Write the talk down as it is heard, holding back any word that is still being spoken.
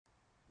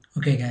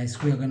Okay guys,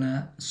 we are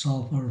gonna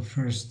solve our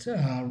first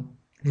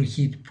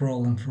reheat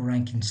problem for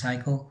Rankine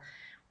cycle.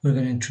 We're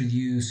gonna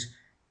introduce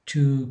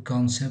two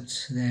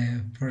concepts.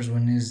 The first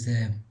one is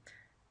the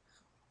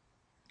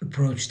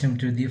approach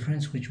temperature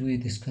difference, which we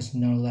discussed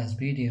in our last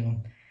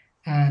video,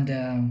 and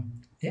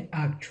the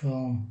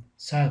actual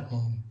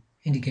cycle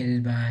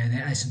indicated by the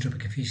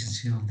isentropic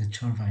efficiency of the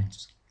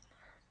turbines.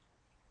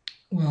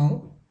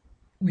 Well,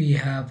 we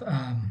have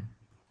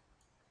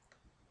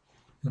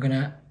we're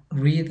gonna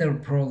read our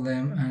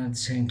problem and at the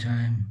same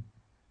time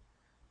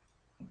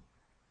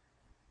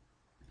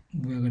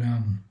we're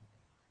gonna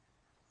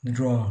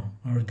draw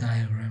our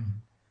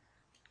diagram,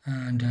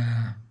 and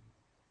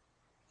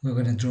we're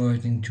going to draw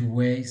it in two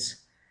ways.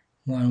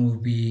 One will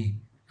be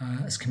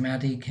a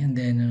schematic and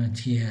then an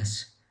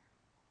ITES.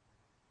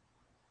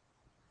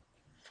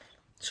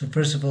 So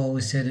first of all,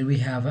 we said that we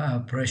have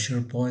a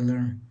pressure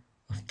boiler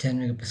of 10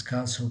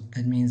 megapascal, so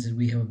that means that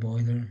we have a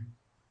boiler,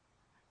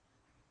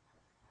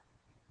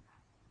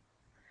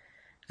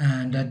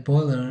 and that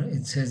boiler,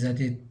 it says that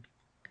it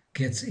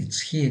gets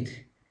its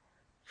heat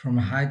from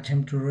a high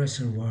temperature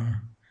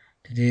reservoir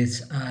that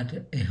is at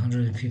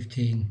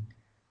 115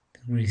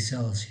 degrees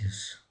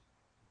Celsius.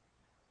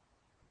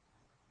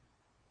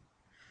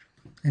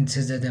 And it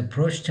says that the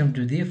approach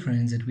temperature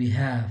difference that we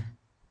have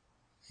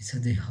is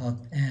at the hot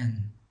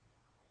end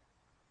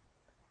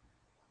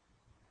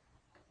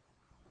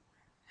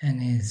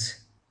and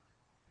is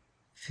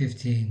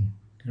 15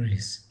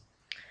 degrees.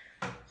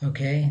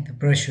 Okay, the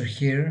pressure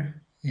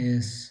here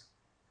is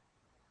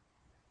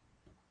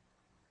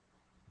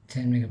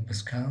 10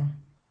 megapascal.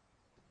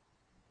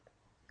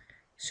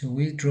 So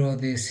we draw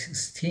this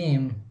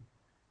steam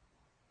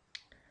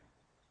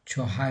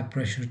to a high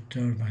pressure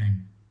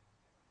turbine.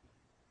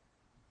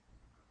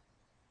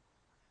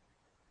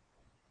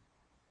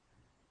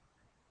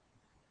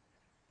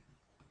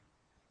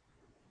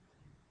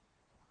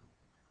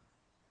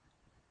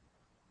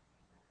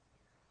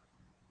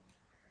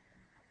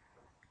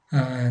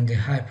 And the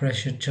high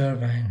pressure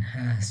turbine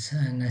has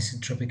an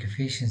isentropic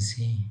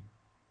efficiency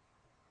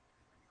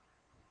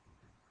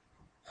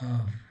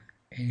of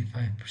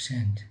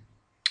 85%.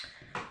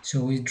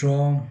 So we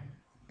draw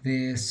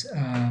this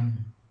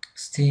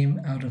steam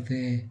out of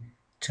the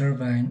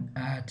turbine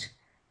at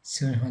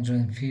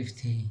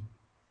 750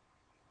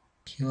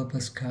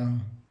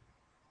 kilopascal.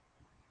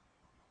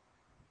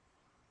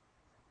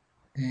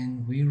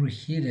 Then we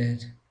reheat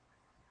it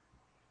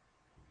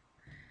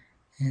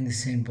in the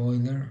same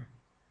boiler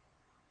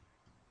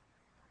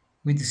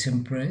with the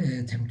same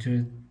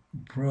temperature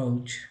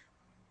approach,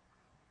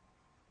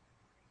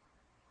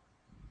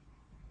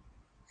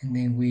 and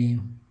then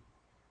we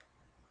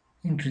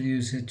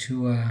introduce it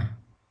to a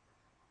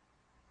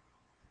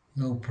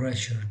low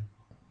pressure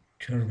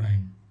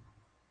turbine.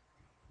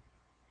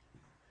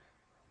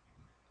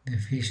 The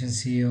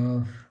efficiency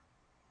of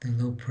the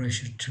low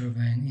pressure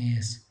turbine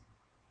is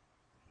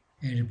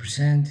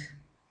 80%,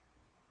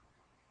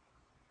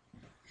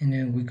 and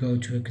then we go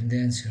to a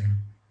condenser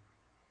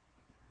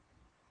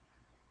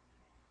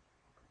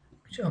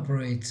which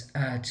operates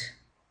at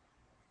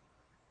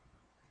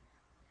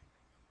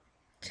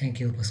 10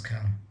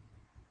 kilopascal.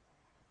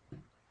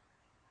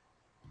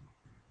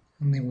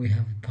 And then we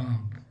have a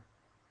pump.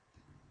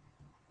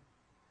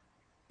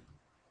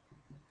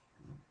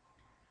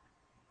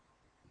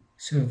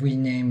 So if we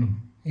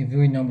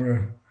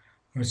number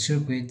our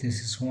circuit, this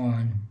is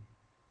 1,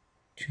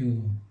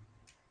 2,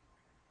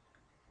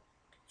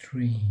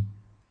 3,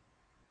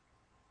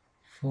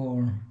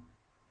 4,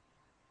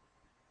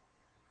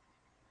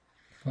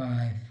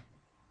 5,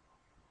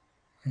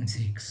 and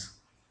 6.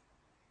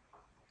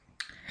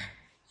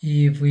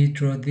 If we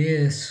draw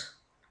this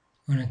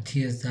on a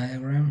TS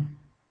diagram,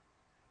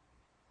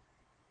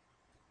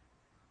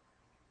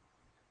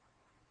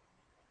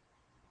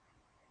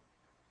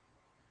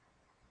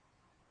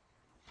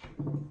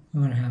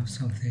 we're going to have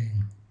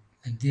something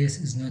like this.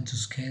 Is not to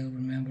scale,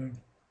 remember.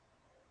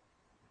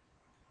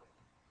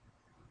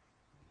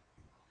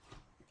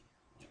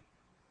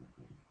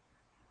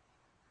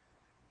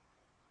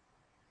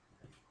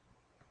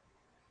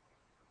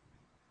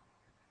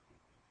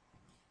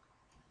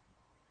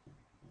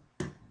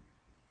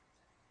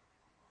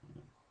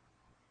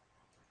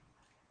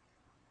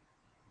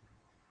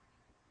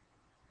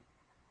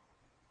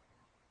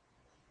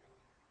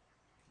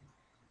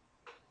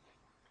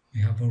 We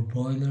have our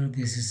boiler,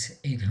 this is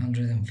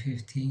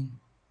 815,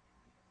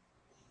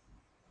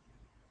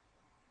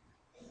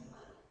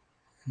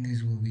 and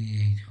this will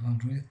be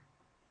 800.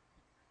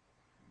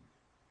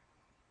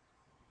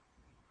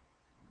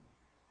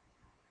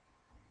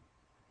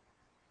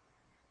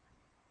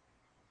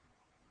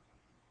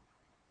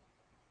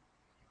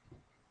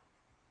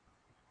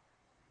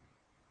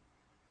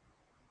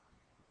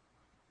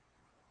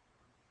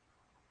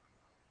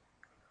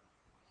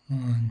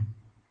 One,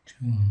 2,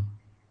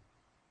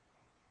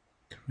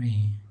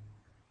 3,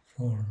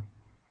 4,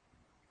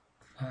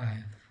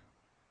 5,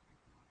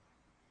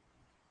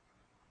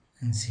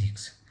 and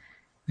 6.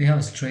 We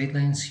have straight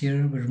lines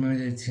here, but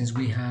remember that since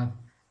we have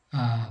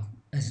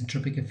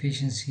isentropic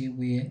efficiency,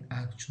 we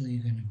actually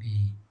going to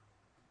be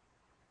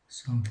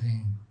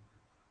something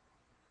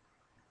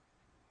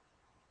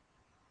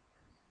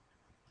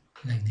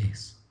like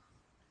this.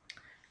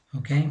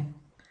 Okay,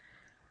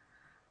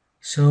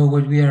 so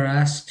what we are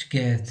asked to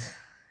get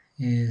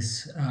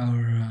is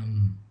our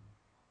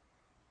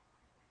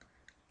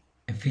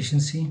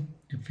efficiency,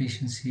 the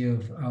efficiency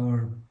of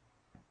our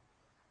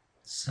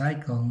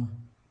cycle,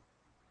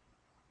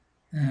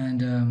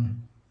 and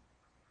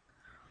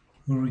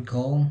we'll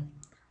recall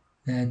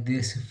that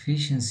this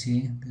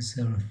efficiency, this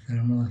our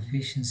thermal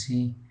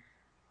efficiency,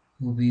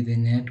 will be the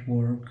net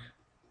work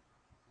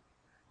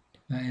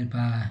divided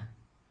by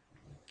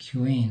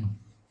Q in.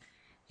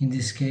 In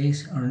this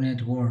case, our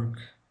net work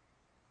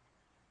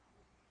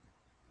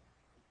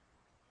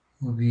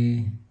will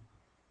be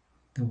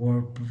the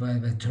work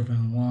provided by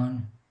turbine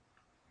 1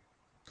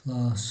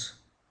 plus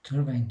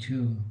turbine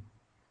 2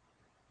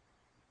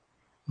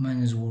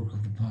 minus work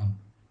of the pump.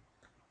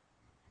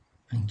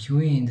 And Q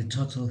in, the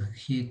total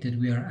heat that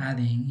we are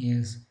adding,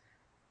 is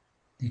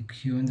the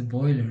Q in the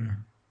boiler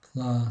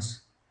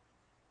plus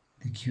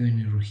the Q in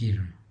the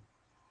reheater.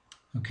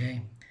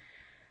 Okay,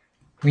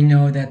 we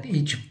know that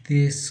each of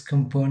these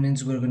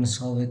components, we're going to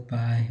solve it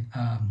by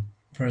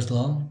first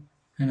law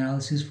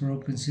analysis for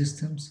open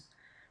systems.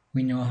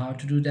 We know how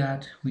to do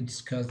that. We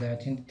discussed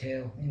that in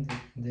detail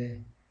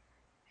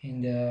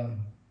in the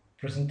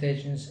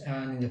presentations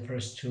and in the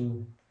first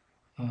two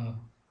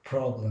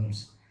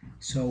problems.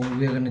 So what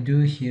we're going to do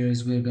here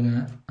is we're going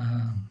to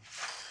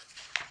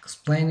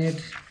explain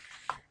it.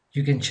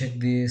 You can check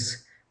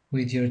this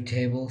with your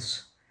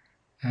tables,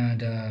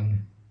 and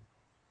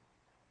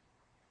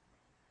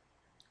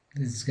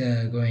let's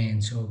go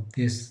in. So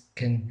this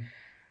can,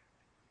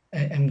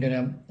 I'm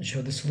gonna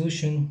show the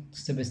solution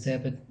step by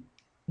step, but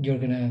you're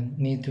gonna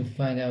need to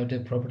find out the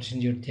properties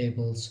in your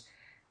tables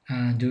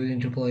and do the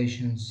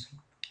interpolations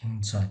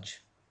and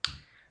such.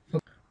 Okay.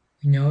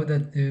 We know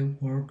that the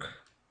work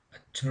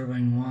at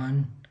turbine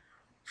 1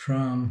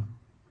 from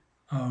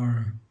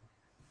our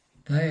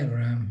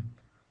diagram,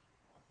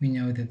 we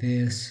know that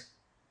this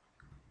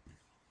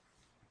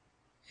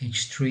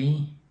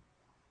H3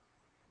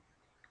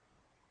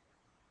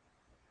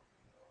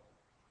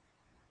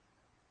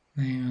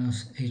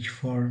 minus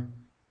H4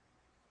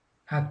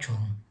 actual.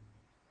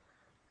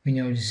 We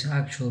know this is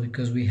actual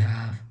because we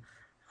have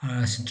our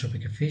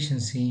isentropic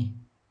efficiency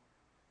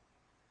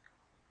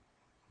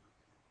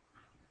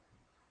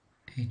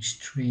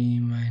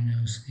H3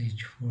 minus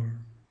H4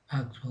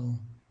 actual,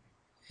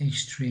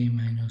 H3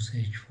 minus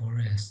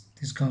H4s.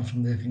 This comes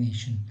from the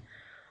definition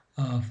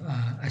of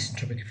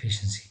isentropic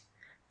efficiency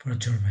for a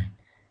turbine.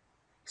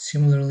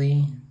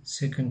 Similarly,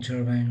 second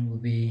turbine will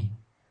be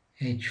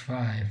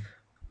H5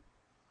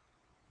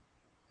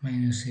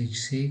 minus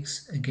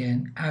H6,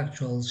 again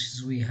actual,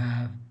 since we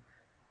have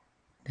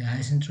the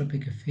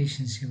isentropic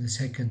efficiency of the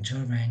second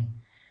turbine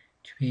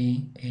to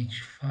be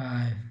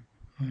H5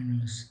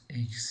 minus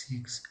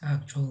H6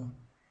 actual,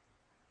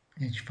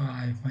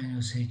 H5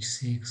 minus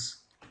H6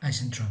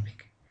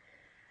 isentropic.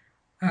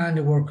 And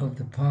the work of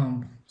the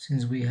pump,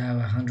 since we have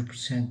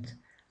 100%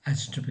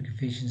 isentropic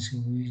efficiency,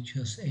 will be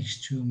just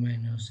H2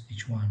 minus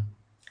H1.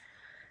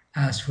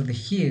 As for the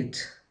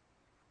heat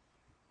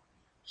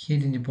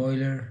in the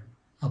boiler,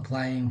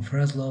 applying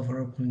first law for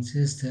open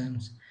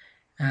systems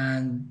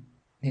and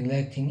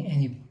neglecting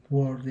any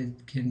work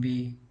that can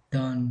be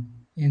done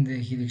in the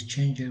heat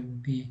exchanger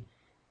would be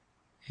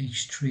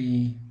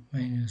H3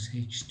 minus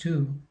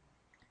H2.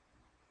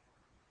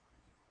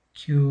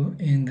 Q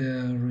in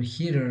the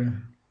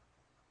reheater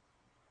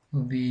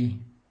will be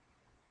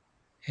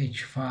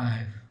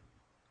H5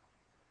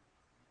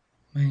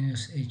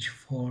 minus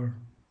H4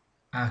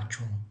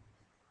 actual.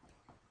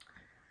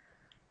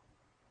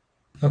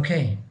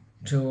 Okay,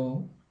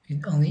 so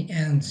it only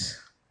ends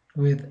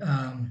with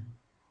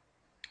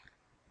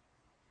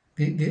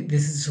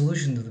this is the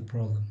solution to the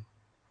problem.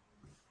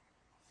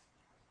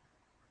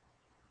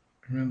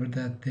 Remember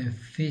that the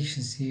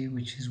efficiency,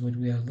 which is what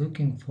we are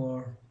looking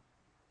for,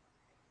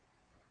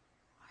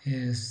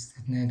 is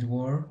the net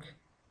work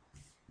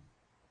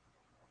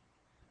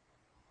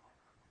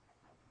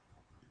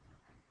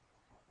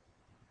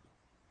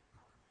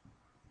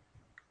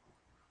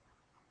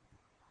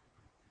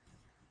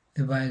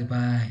divided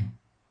by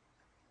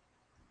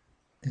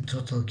the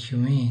total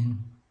Q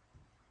in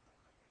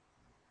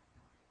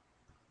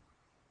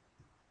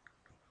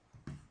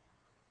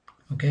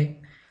okay.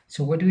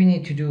 So what we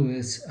need to do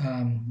is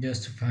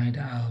just to find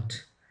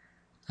out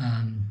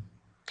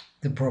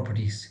the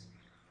properties,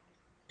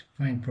 to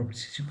find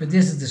properties. But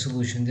this is the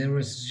solution. There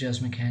is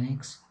just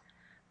mechanics.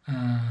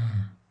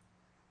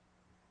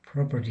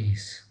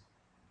 Properties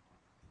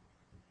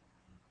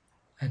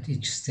at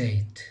each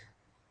state.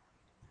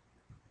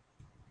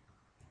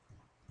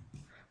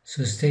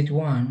 So state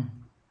 1,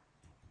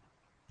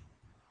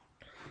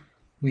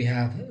 we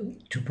have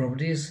two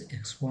properties,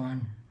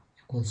 x1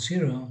 equals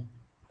 0,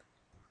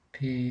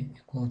 P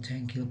equal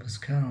 10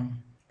 kilopascal.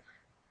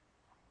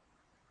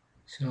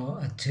 So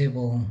at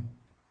table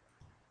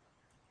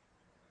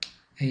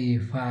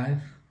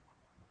A5,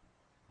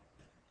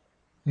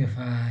 we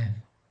have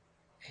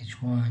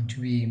H1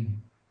 to be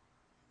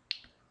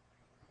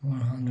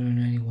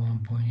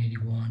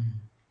 191.81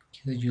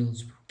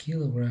 kilojoules per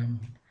kilogram,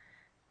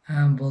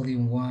 and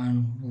volume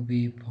 1 will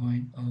be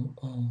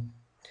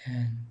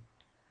 0.0010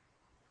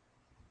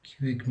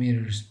 cubic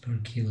meters per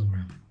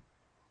kilogram.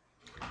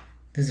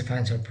 This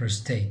defines our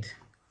first state.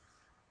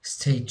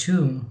 State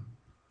 2,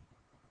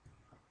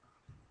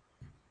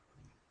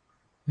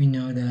 we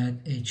know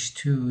that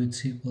H2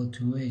 is equal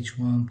to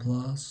H1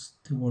 plus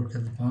the work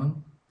of the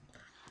pump,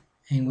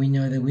 and we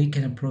know that we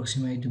can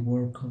approximate the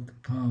work of the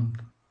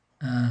pump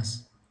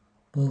as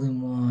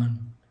volume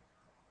 1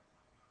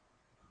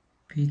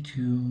 P2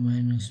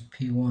 minus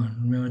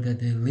P1. Remember that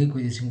the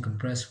liquid is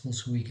incompressible,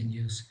 so we can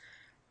use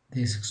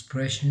this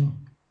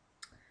expression.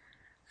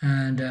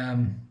 And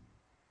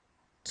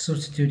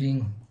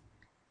substituting,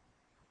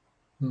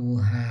 we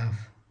will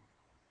have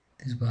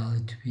this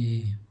value to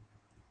be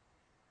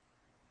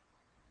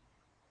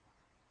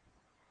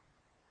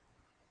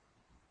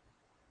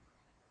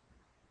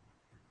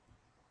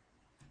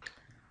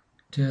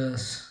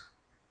just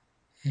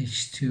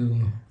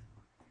H2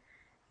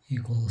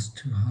 equals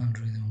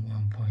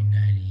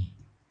 201.90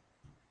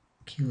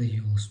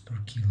 kilojoules per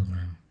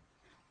kilogram.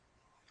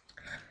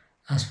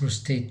 As for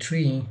state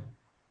 3,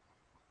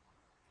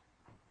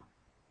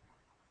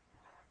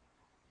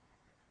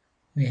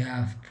 we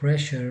have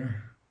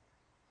pressure,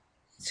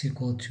 it's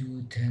equal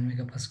to 10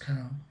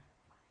 megapascal,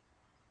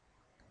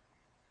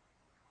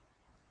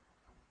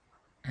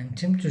 and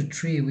temperature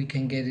 3 we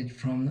can get it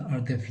from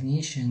our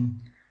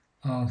definition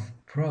of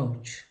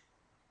approach,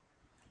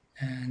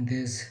 and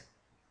this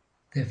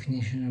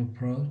definition of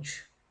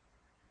approach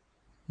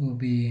will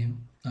be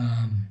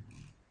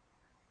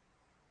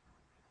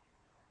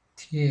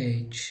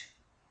TH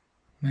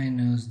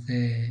minus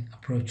the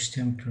approach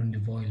temperature in the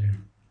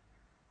boiler.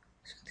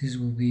 So this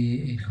will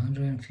be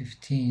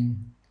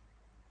 815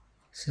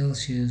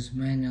 Celsius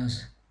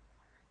minus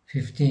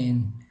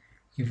 15.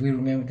 If we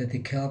remember that the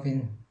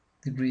Kelvin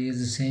degree is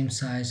the same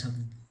size of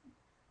the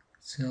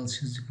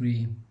Celsius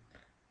degree,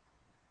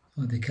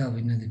 or the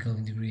Kelvin, not the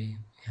Kelvin degree,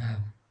 we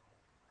have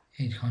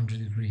 800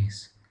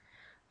 degrees.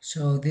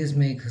 So this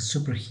makes a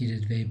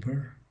superheated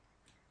vapor.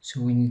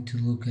 So we need to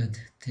look at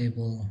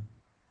table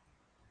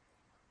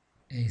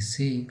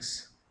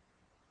A6,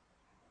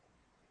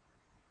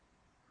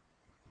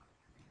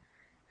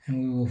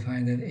 and we will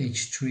find that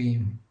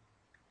H3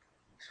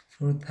 is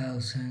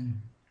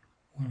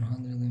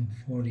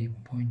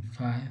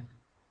 4140.5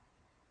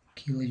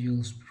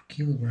 kilojoules per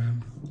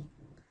kilogram,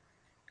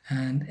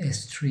 and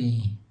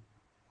S3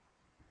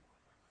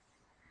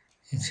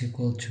 is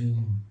equal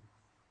to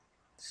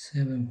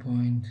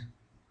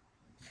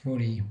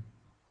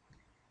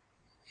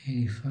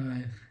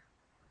 7.4085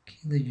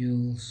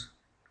 kilojoules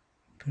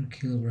per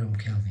kilogram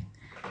Kelvin.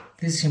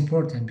 This is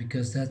important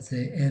because that's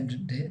the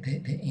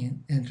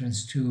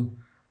entrance to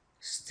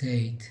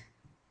state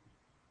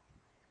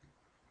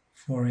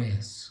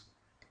 4S.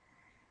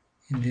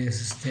 In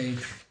this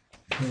state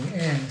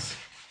 4S,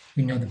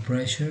 we know the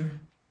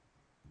pressure,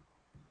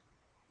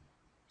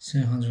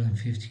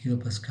 750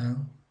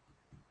 kilopascal.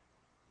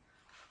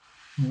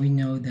 We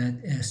know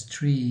that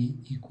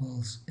S3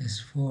 equals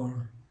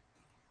S4,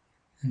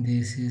 and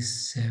this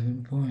is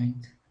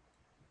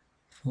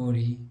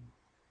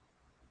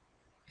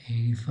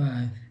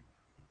 7.4085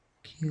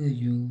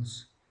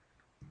 kilojoules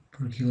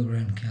per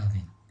kilogram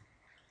Kelvin.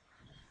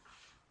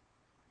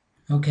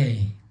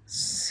 Okay,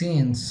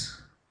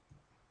 since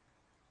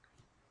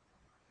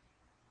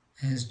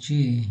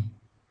Sg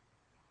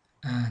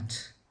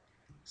at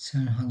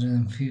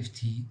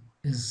 750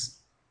 is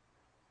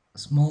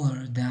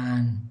smaller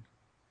than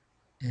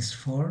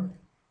S4,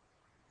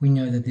 we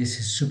know that this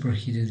is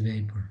superheated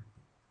vapor.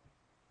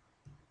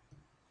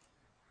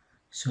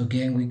 So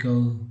again, we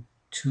go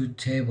to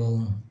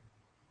table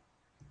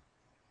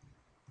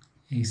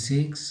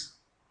A6,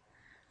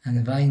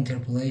 and by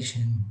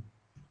interpolation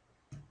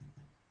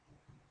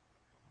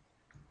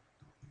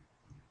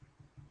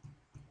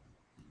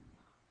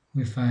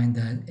we find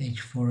that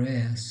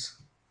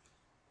H4S,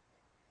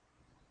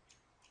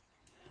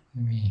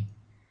 let me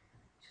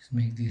just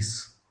make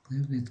this a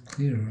little bit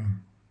clearer,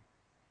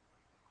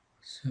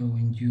 so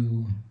when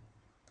you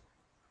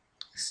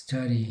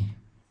study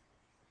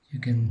you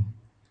can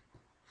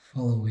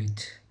follow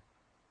it.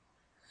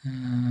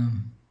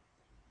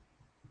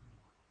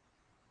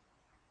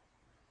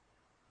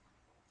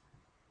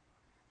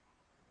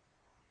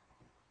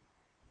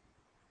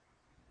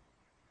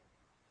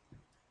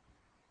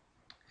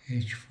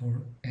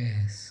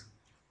 H4S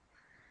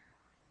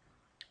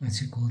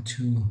is equal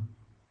to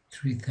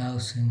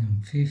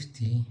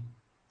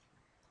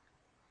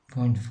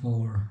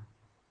 3050.4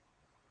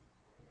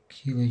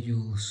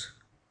 kilojoules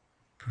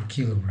per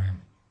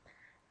kilogram.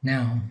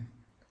 Now,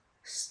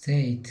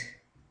 state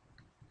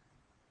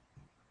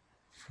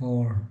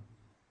for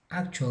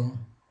actual,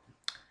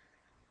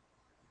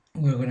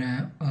 we're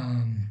gonna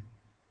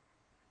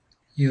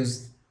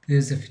use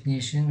this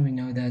definition. We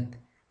know that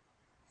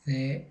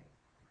the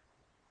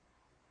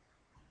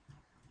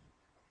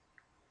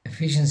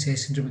efficiency,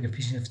 isentropic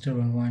efficiency of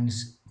turbine 1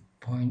 is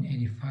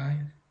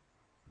 0.85,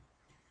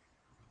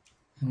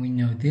 and we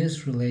know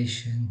this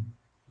relation.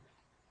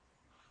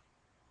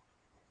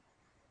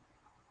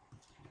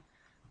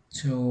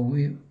 So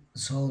we're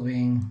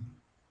solving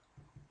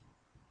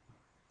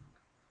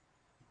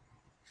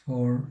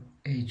for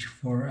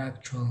H4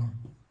 actual.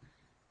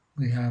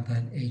 We have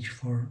that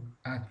H4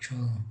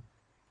 actual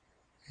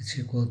is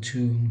equal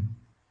to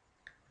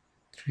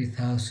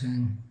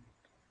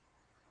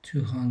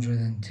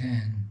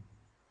 3,210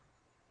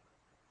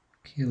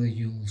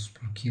 kilojoules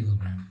per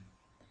kilogram.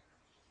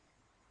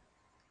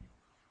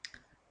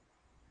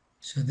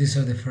 So these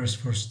are the first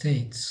four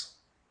states.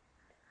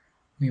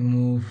 We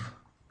move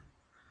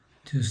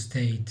to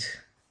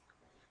state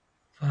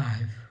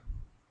 5.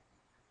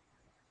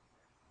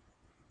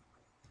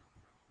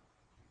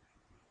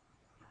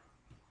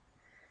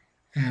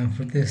 And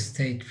for this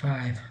state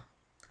 5,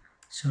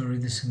 sorry,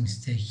 there's a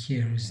mistake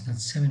here, it's not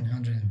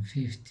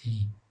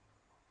 750,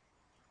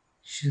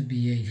 should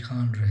be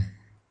 800.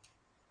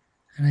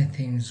 And I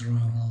think it's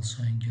wrong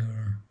also in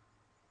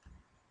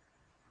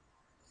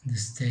the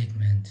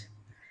statement.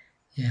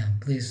 Yeah,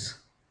 please,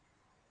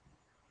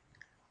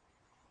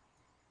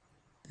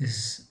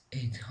 this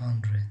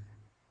 800.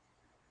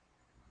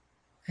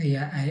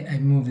 Yeah, I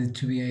moved it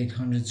to be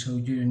 800, so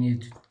you don't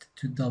need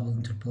to double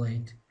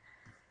interpolate.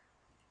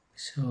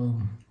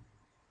 So,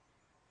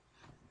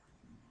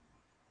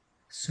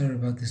 sorry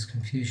about this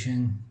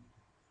confusion.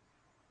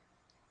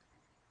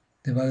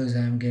 The values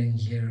I'm getting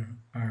here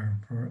are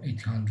for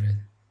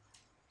 800,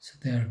 so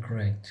they are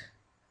correct.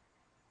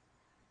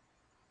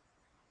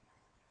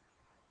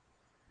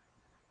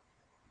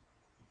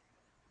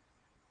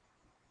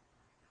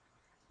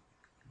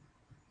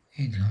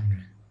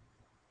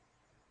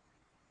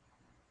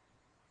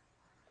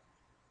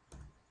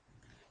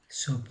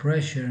 So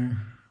pressure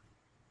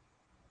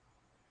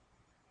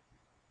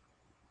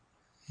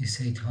is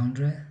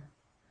 800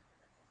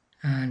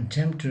 and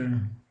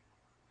temperature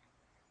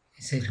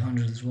is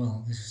 800 as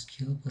well. This is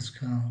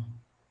kilopascal,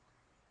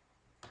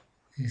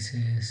 this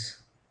is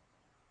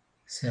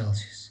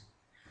Celsius.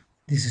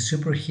 This is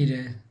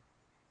superheated,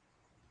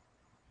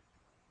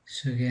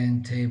 so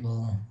again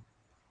table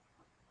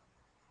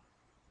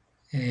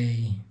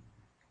A6,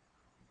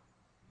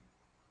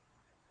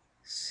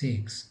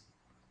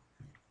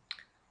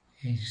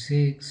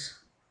 H6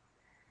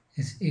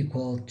 is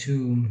equal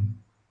to,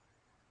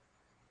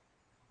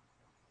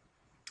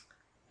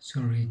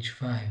 sorry,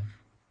 H5.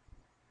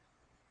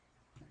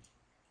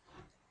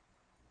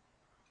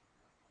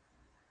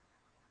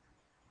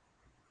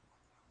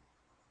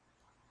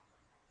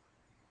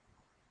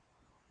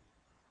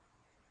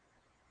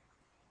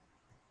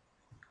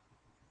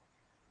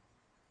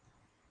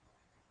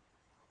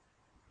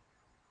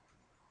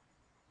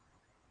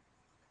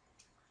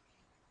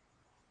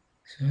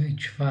 So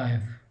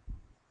H5,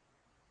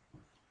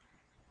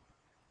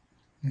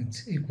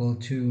 it's equal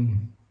to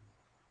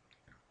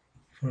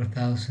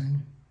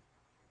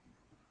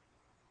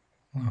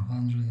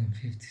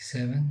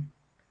 4,157,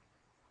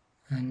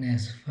 and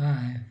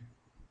S5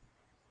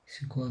 is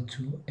equal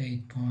to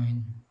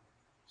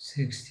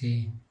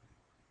 8.61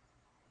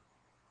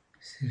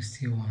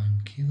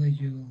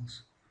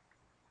 kilojoules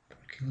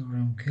per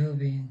kilogram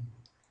Kelvin,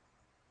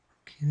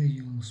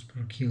 kilojoules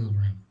per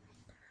kilogram.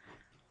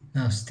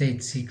 Now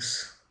state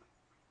 6,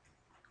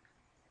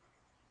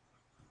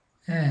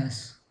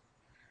 as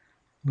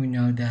we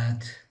know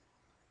that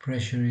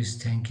pressure is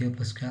 10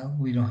 kilopascal,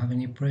 we don't have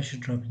any pressure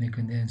drop in the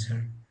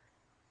condenser.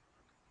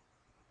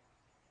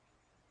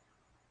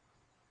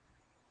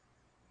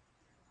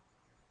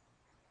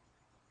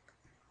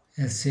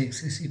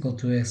 S6 is equal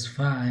to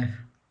S5,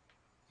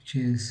 which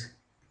is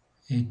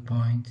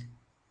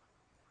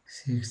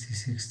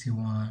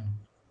 8.6061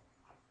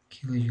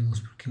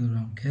 kilojoules per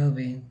kilogram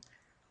Kelvin.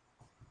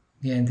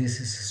 Again, this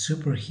is a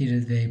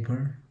superheated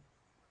vapor,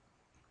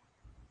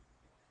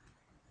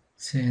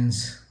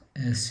 since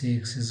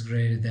S6 is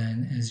greater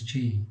than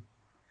Sg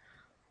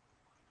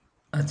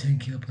at 10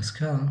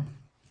 kilopascal,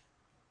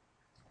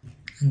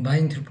 and by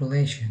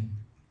interpolation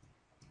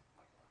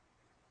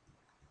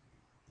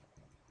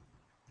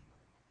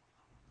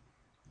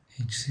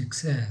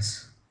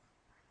H6S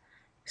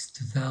is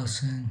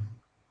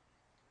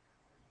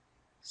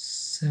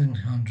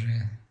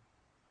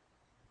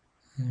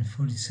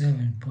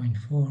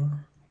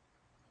 2,747.4,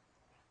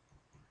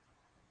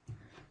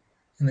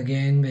 and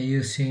again by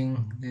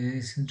using the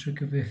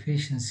isentropic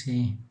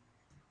efficiency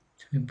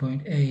to be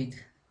 0.8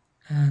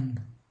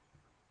 and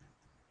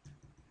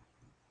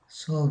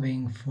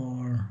solving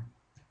for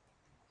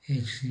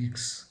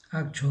H6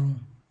 actual,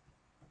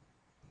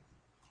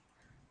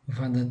 we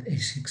find that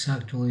H6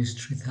 actual is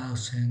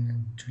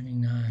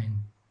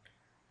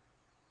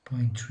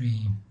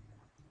 3,029.3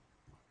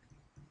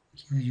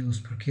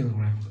 kilojoules per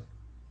kilogram.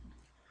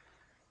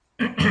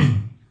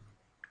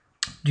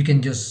 You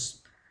can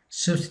just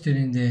substitute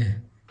in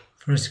the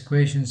first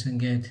equations and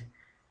get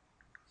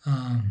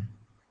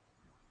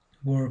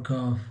work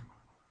of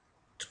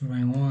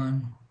turbine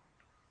 1,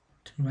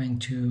 turbine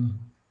 2,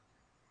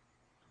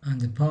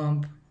 and the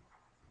pump,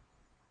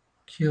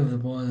 Q of the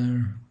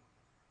boiler,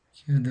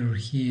 Q of the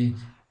reheat,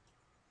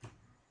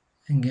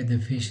 and get the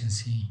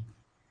efficiency,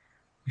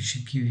 which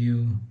should give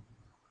you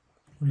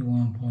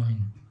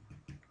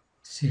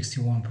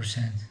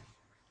 41.61%.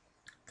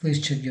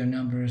 Please check your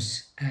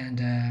numbers and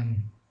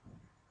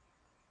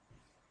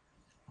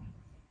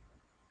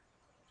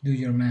do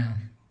your math.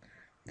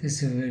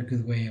 This is a very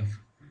good way of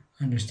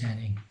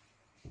understanding.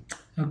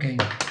 Okay,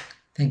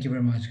 thank you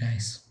very much,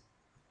 guys.